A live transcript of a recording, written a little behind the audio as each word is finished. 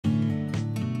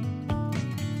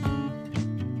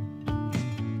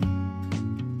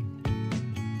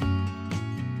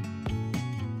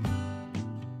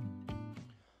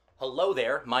Hello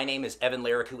there, my name is Evan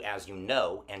Larricu, as you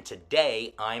know, and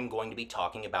today I'm going to be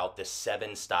talking about the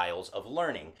 7 styles of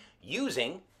learning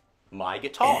using my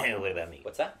guitar. What about me?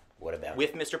 What's that? What about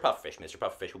With Mr. Pufferfish. Mr.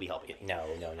 Pufferfish will be helping me. No.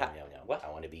 What?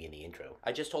 I want to be in the intro.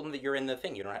 I just told him that you're in the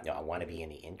thing. You don't have. No, I want to be in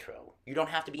the intro. You don't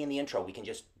have to be in the intro. We can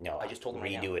just. No, I just told him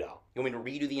right now. redo it all. You want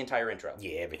me to redo the entire intro?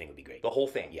 Yeah, everything would be great. The whole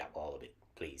thing. Yeah, all of it,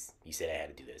 please. You said I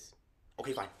had to do this.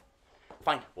 Okay, fine.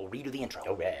 Fine. We'll redo the intro.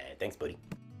 All right, thanks, buddy.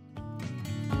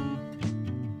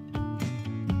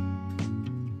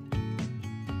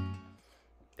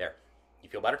 There. You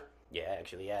feel better? Yeah,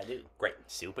 actually, yeah, I do. Great.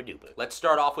 Super duper. Let's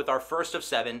start off with our first of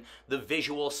 7, the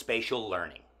visual spatial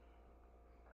learning.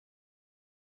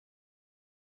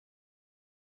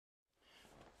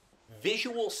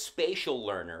 Visual spatial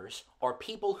learners are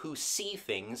people who see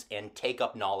things and take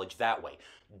up knowledge that way.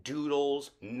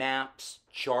 Doodles, maps,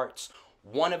 charts.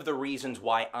 One of the reasons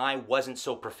why I wasn't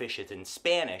so proficient in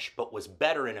Spanish but was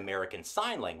better in American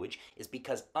Sign Language is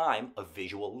because I'm a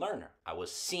visual learner. I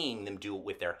was seeing them do it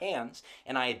with their hands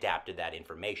and I adapted that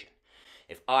information.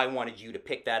 If I wanted you to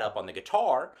pick that up on the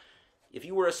guitar, if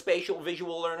you were a spatial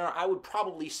visual learner, I would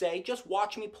probably say, just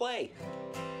watch me play.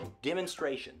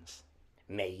 Demonstrations.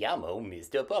 Me llamo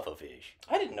Mr. Pufferfish.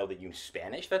 I didn't know that you knew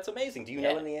Spanish. That's amazing. Do you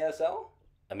know in the ASL?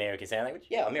 American Sign Language?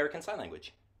 Yeah, American Sign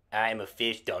Language. I'm a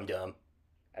fish, dum-dum.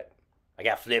 I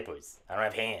got flippers. I don't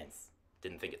have hands.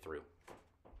 Didn't think it through.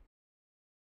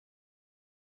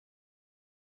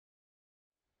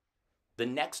 The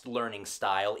next learning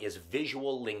style is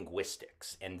visual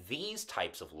linguistics, and these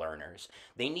types of learners,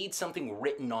 they need something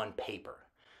written on paper.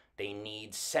 They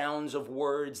need sounds of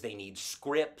words, they need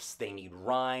scripts, they need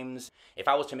rhymes. If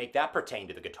I was to make that pertain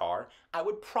to the guitar, I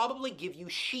would probably give you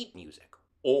sheet music.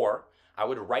 Or I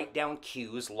would write down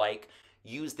cues like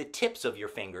use the tips of your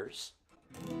fingers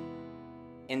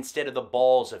instead of the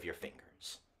balls of your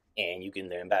fingers. And you can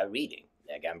learn by reading.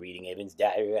 Like I'm reading Evan's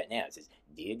diary right now. It says,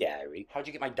 Dear Diary. How'd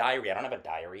you get my diary? I don't have a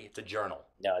diary. It's a journal.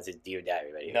 No, it says Dear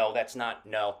Diary right here. No, that's not.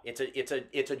 No, it's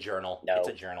a journal. No. It's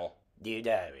a journal. Dear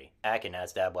Diary, I cannot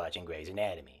stop watching Grey's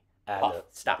Anatomy. Puff,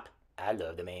 stop. I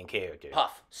love the main character.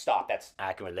 Puff, stop. That's.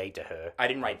 I can relate to her. I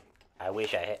didn't write. I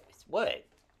wish I had. What?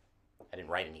 I didn't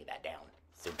write any of that down.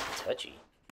 So touchy.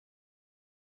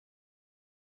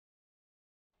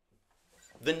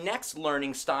 The next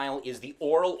learning style is the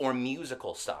oral or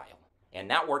musical style. And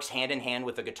that works hand in hand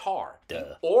with the guitar. Duh.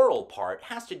 The oral part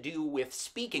has to do with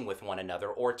speaking with one another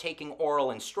or taking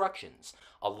oral instructions.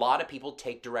 A lot of people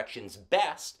take directions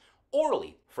best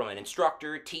orally from an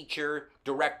instructor, teacher,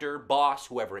 director, boss,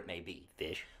 whoever it may be.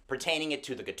 Fish. Pertaining it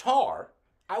to the guitar,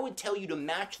 I would tell you to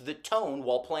match the tone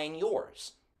while playing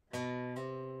yours.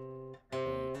 Boing.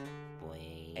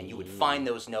 And you would find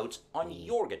those notes on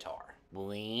your guitar.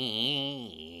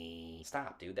 Boing.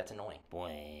 Stop, dude. That's annoying.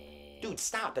 Boing. Dude,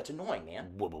 stop. That's annoying,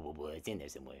 man. It's in there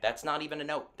somewhere. That's not even a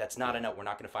note. That's not a note. We're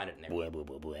not going to find it in there.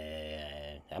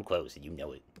 I'm close, and you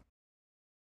know it.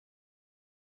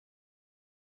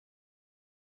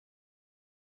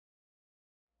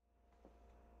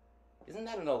 Isn't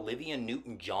that an Olivia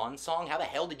Newton-John song? How the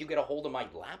hell did you get a hold of my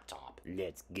laptop?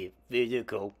 Let's get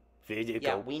physical.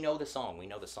 Yeah, we know the song. We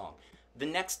know the song. The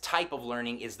next type of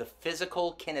learning is the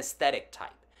physical kinesthetic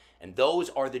type. And those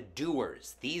are the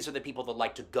doers. These are the people that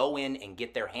like to go in and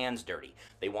get their hands dirty.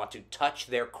 They want to touch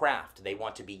their craft. They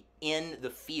want to be in the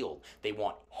field. They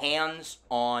want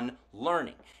hands-on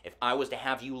learning. If I was to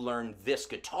have you learn this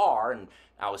guitar and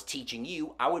I was teaching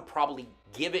you, I would probably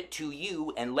give it to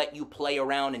you and let you play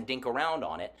around and dink around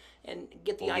on it and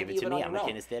get the idea give it to of it me. on I'm your a own.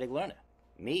 kinesthetic learner.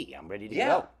 Me, I'm ready to Yeah.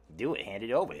 go. Do it. Hand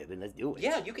it over, Evan. Let's do it.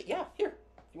 Yeah, you could. Yeah, here.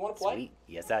 You want to play? Sweet.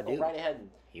 Yes, I do. Go right ahead and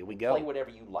Here we go. play whatever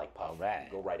you like, Puff. All right.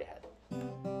 Go right ahead.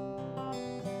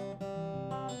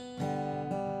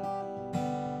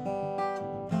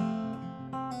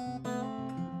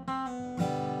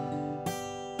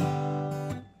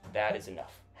 That is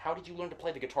enough. How did you learn to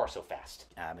play the guitar so fast?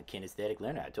 I'm a kinesthetic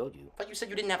learner, I told you. I thought you said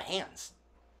you didn't have hands.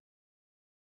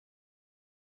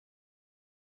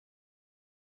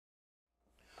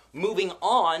 Moving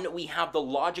on, we have the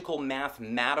logical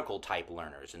mathematical type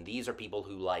learners, and these are people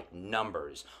who like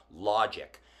numbers,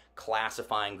 logic,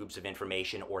 classifying groups of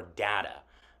information, or data.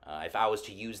 If I was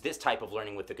to use this type of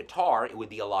learning with the guitar, it would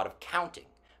be a lot of counting.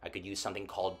 I could use something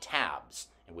called tabs,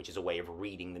 which is a way of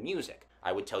reading the music.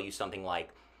 I would tell you something like,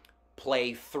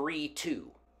 play 3-2,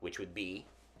 which would be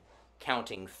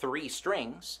counting 3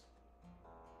 strings,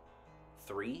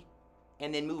 3,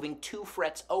 and then moving 2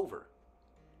 frets over.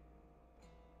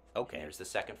 Okay. And there's the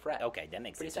 2nd fret. Okay, that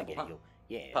makes Pretty sense. simple, I get huh?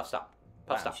 it. Yeah. Puff, stop.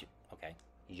 Puff, stop. Okay.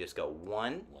 You just go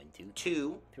 1, 1, 2,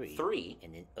 2, 3,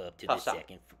 and then up to Puff, the stop.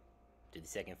 second. to the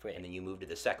second fret. And then you move to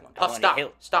the second one. I Puff, wanna stop.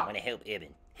 help. Stop. I want to help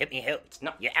Evan. Help me help. It's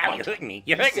not. You're Fine. out. You're hurting me.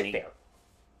 You're You hurting sit me. there.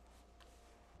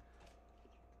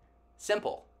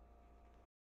 Simple.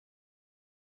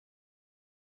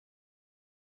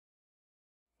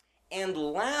 And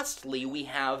lastly, we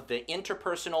have the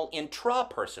interpersonal,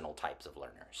 intrapersonal types of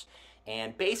learners.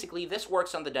 And basically, this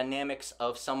works on the dynamics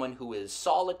of someone who is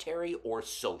solitary or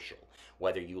social.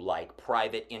 Whether you like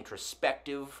private,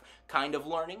 introspective kind of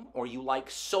learning, or you like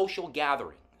social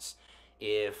gatherings.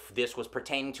 If this was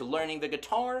pertaining to learning the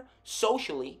guitar,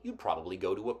 socially, you'd probably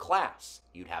go to a class.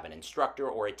 You'd have an instructor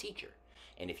or a teacher.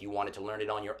 And if you wanted to learn it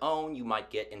on your own, you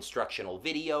might get instructional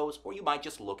videos, or you might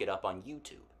just look it up on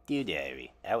YouTube. Dear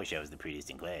Diary, I wish I was the prettiest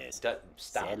in class. Stop.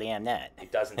 Sadly, I'm not.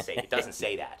 It doesn't say that.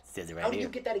 It says it right How did here.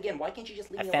 you get that again? Why can't you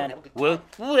just leave I me found alone? it. Have a good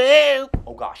Whoa, time? whoa.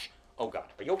 Oh gosh. Oh God.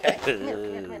 Are you okay? Come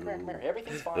here.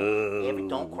 Everything's fine.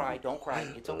 Don't cry. Don't cry.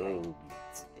 It's okay. Oh,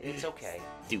 It's okay.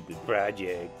 stupid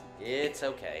project. It's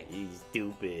okay. He's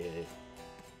stupid.